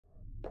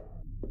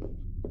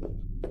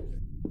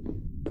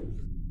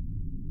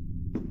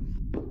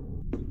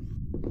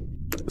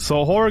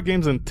So, horror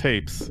games and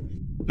tapes.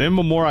 Name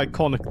a more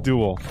iconic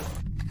duo.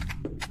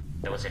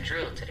 There was a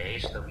drill today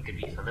so that we could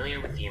be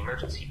familiar with the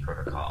emergency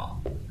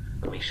protocol.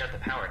 When we shut the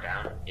power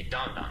down, it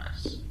dawned on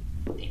us.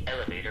 The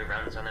elevator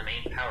runs on the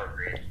main power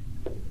grid.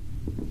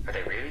 Are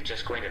they really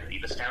just going to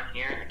leave us down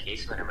here in the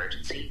case of an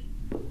emergency?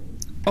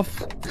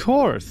 Of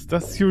course,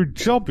 that's your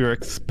job, you're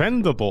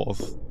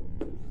expendables.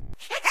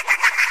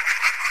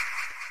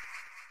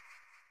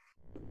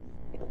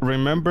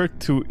 Remember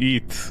to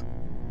eat.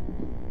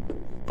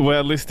 Well,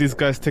 at least these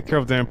guys take care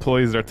of their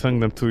employees, they're telling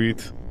them to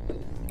eat.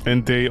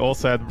 And they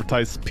also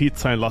advertise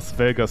pizza in Las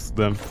Vegas to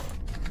them.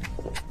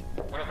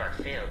 One of our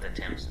failed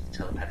attempts at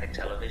telepathic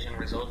television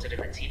resulted in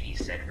the TV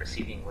set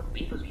receiving what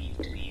we believe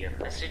to be a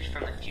message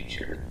from the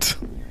future.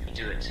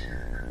 Do it.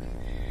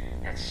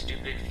 That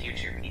stupid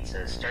future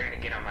pizza is starting to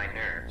get on my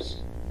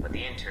nerves, but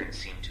the interns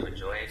seem to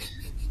enjoy it.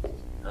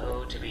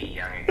 Oh, to be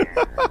young again.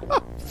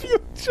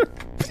 Future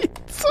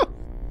pizza!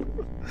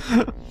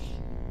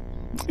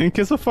 In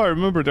case if I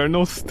remember, there are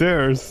no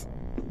stairs.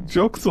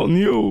 Joke's on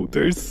you,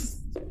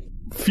 there's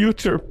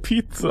future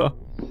pizza.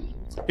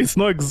 It's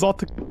no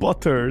exotic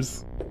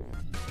butters.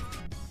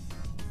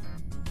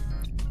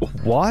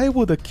 Why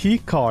would a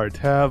keycard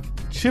have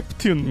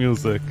chiptune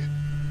music?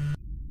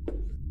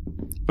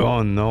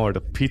 Oh no, are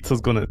the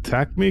pizzas gonna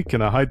attack me?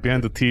 Can I hide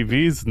behind the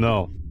TVs?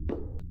 No.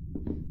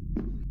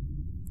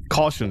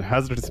 Caution,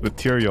 hazardous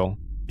material.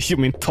 You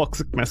mean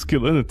toxic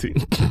masculinity.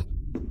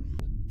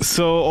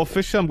 So,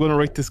 officially I'm gonna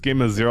rate this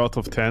game a 0 out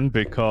of 10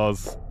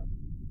 because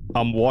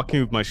I'm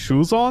walking with my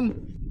shoes on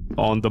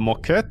the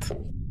moquette,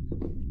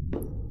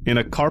 in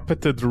a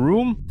carpeted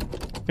room,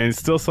 and it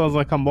still sounds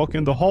like I'm walking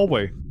in the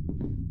hallway.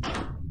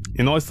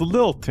 You know, it's the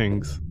little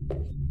things.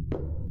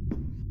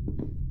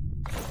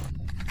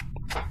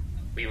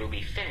 We will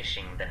be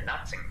finishing the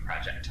Notzing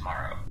Project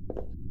tomorrow.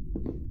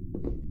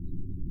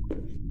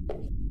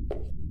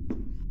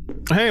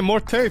 Hey, more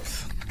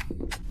tapes!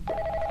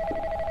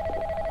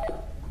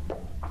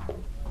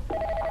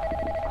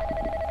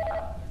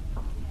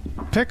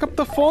 Pick up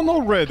the phone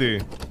already!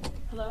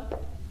 Hello?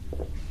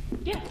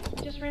 Yeah,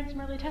 just ran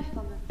some early tests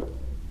on them.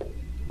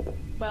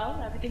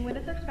 Well, everything went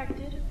as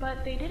expected,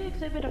 but they did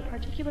exhibit a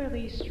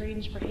particularly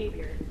strange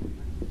behavior.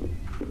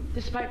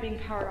 Despite being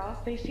powered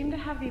off, they seem to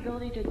have the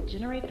ability to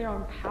generate their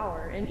own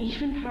power and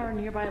even power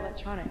nearby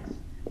electronics.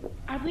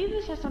 I believe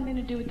this has something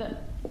to do with the...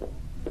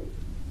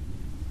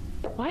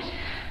 What?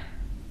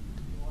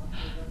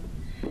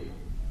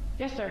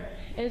 Yes, sir.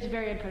 It is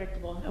very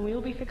unpredictable, and we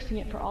will be fixing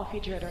it for all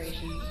future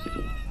iterations.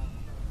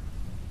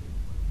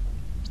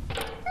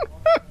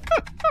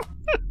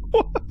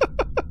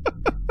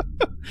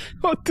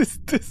 What is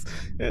this?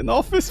 An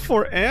office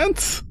for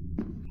ants?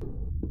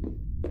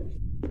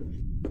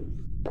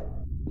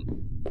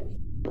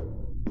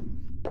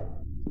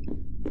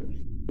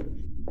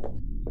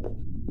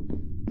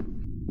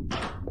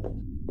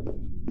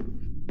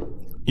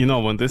 You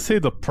know, when they say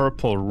the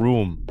purple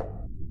room,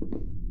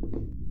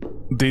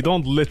 they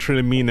don't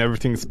literally mean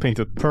everything's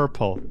painted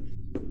purple.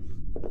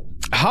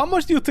 How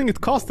much do you think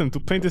it cost them to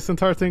paint this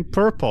entire thing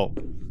purple?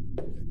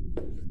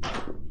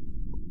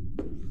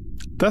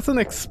 That's an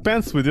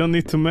expense we don't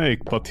need to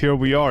make, but here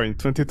we are in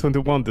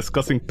 2021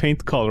 discussing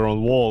paint color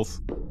on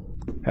walls.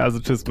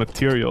 Hazardous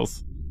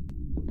materials.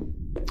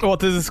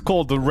 What is this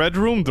called? The red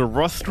room? The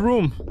rust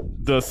room?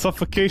 The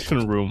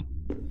suffocation room?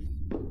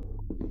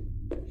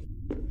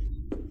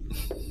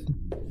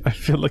 I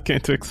feel like I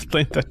need to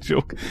explain that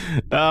joke.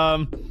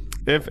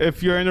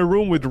 If you're in a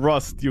room with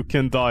rust, you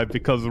can die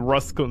because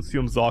rust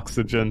consumes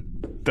oxygen.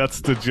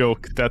 That's the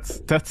joke. That's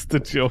the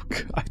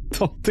joke. I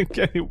don't think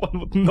anyone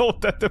would know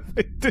that if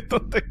I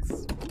didn't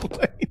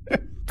explain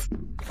it.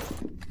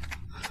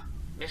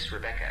 Miss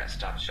Rebecca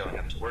stopped showing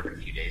up to work a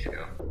few days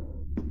ago.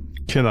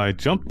 Can I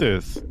jump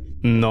this?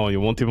 No,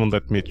 you won't even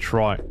let me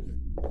try.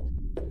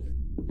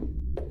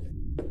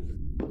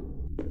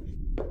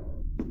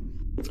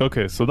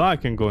 Okay, so now I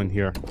can go in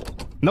here.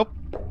 Nope.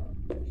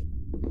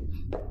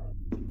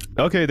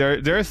 Okay,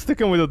 they're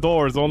sticking with the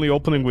doors, only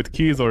opening with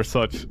keys or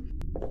such.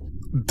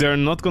 They're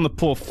not gonna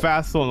pull a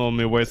fast one on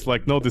me where it's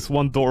like, no, this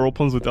one door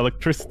opens with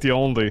electricity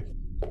only.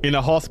 In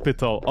a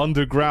hospital,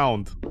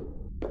 underground.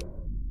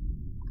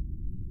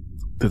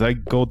 Did I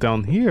go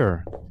down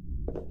here?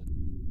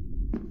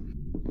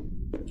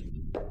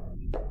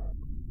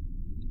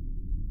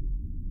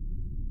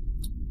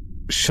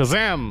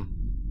 Shazam!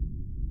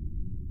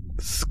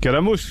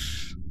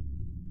 Scaramouche!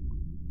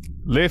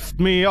 Lift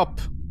me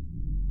up!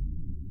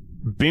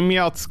 Beam me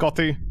out,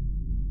 Scotty!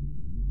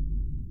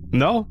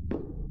 No?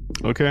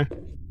 Okay.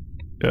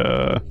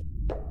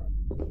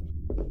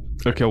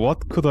 Okay,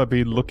 what could I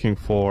be looking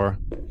for?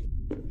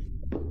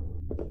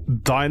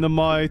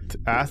 Dynamite?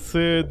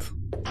 Acid?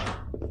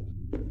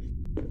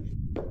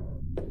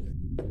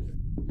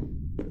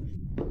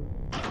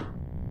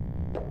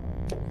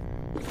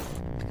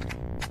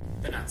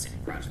 The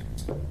Notzing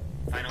Project.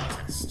 Final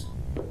test.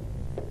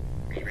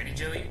 Are you ready,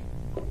 Joey?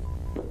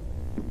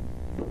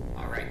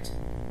 Alright.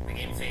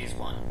 Begin phase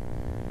 1.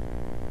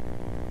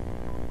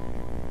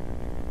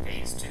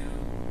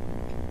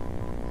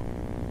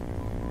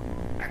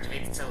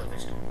 Activate the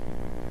television.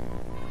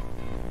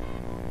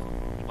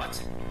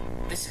 What?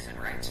 This isn't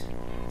right.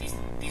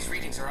 These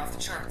readings are off the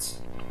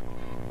charts.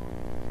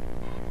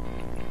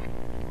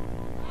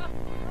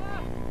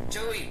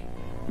 Joey!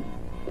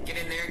 Get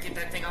in there and get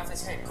that thing off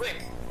his head,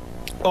 quick!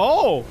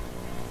 Oh!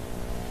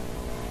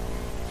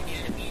 You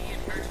need an immediate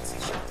emergency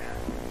shutdown.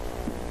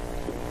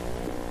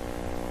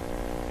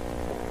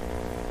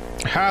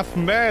 Half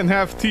man,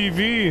 half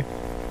TV.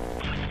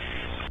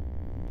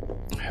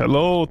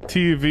 Hello,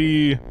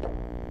 TV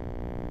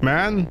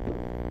man.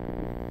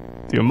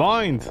 Do you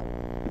mind?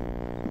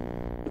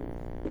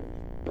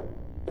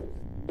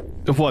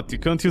 What, you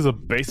can't use a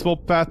baseball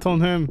bat on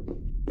him?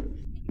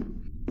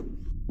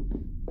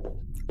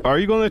 Are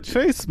you gonna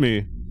chase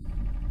me?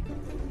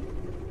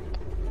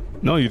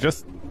 No, you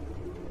just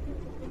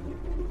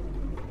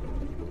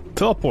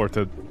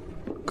teleported.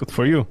 Good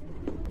for you.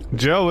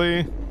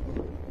 Joey!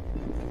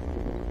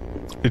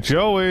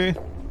 Joey!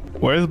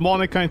 Where's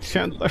Monica and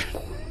Chandler?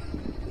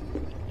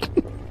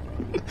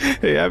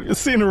 Hey, have you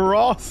seen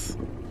Ross?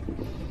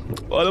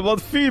 What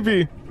about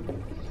Phoebe?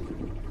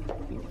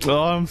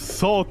 Oh, I'm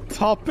so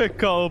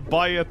topical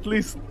by at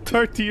least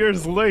 30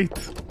 years late.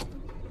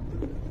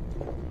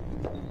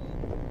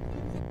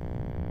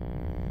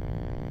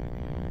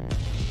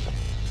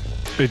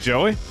 Hey,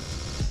 Joey?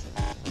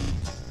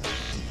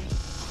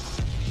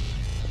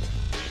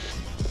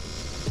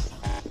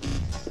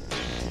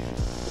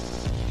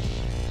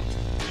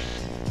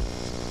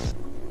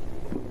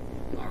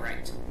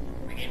 Alright,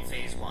 begin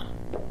phase 1.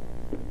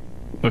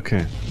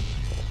 Okay.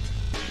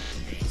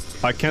 Phase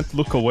 2. I can't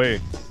look away.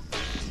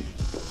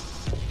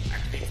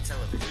 Activate the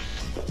television.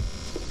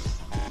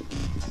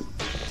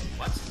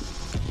 What?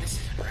 This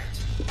isn't right.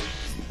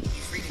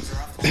 These readings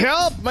are off the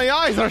Help! My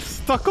eyes are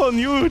stuck on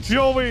you,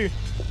 Joey!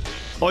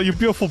 Oh, you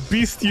beautiful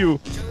beast, you!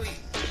 Joey!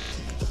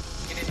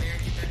 Get in there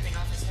and get that thing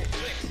off his head,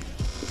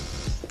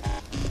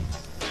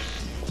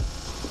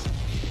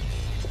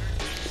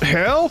 quick!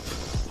 Help!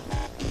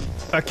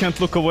 I can't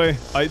look away.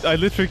 I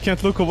literally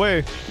can't look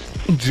away.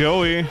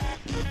 Joey.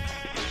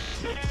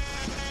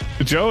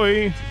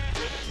 Joey.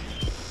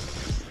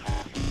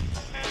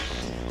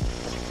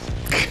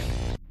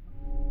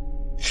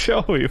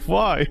 Joey,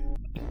 why?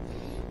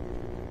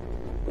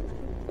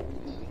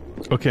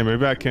 Okay,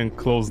 maybe I can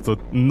close the...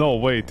 No,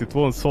 wait, it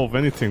won't solve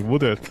anything,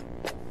 would it?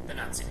 The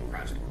Notzing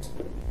Project.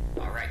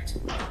 Alright,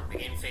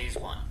 begin phase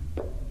 1.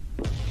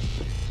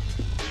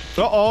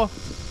 Uh-oh!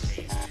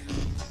 Phase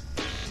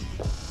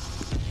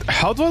 2.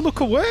 How do I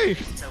look away?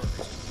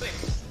 Television, quick!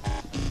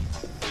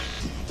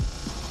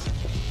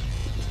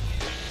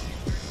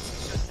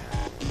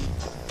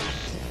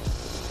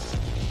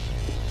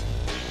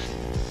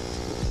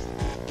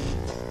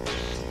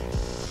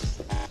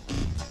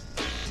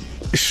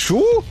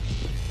 Shoo?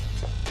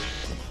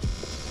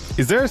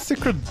 Is there a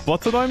secret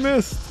button I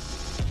missed?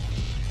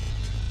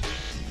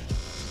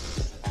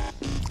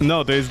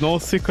 No, there is no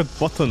secret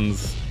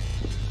buttons.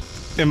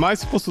 Am I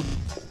supposed to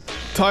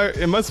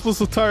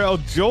tire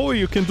out Joey?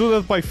 You can do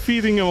that by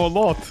feeding him a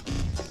lot.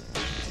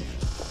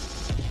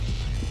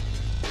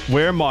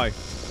 Where am I?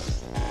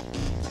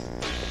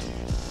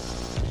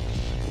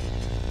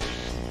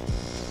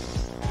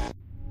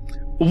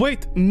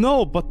 Wait,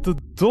 no, but the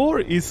door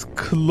is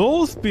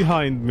closed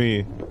behind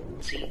me.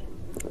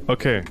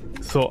 Okay,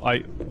 so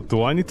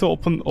do I need to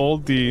open all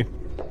the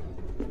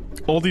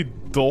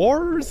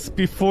doors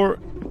before?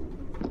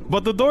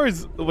 But the door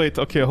is... Wait,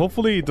 okay,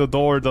 hopefully the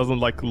door doesn't,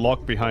 like,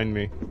 lock behind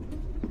me.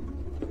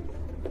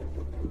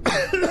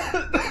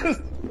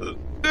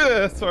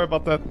 Sorry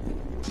about that.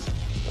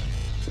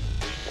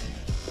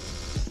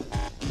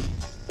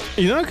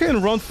 You know, I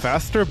can run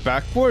faster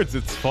backwards,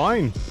 it's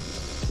fine.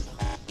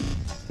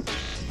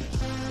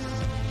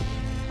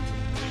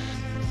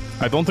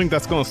 I don't think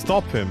that's gonna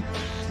stop him.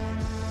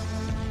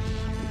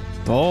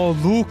 Oh,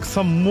 look,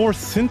 some more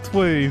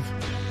synthwave.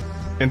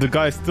 And the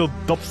guy is still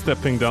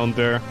dubstepping down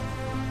there.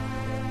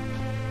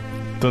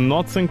 The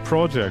Notzing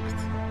Project.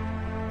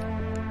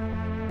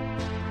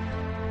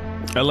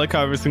 I like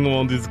how every single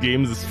one of these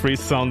games is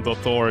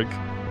freesound.org.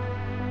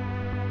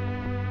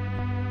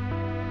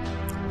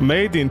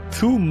 Made in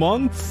 2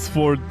 months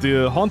for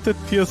the Haunted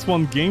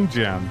PS1 Game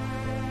Jam.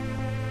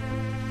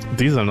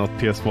 These are not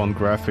PS1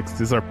 graphics,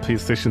 these are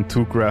PlayStation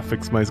 2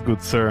 graphics, my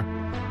good sir.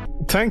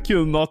 Thank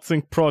you,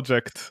 Notzing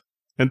Project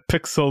and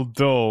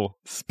PixelDough.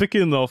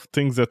 Speaking of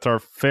things that are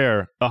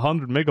fair,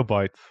 100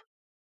 megabytes.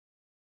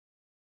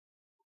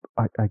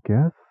 I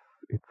guess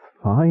it's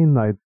fine,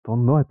 I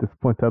don't know at this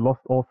point, I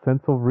lost all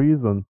sense of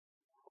reason.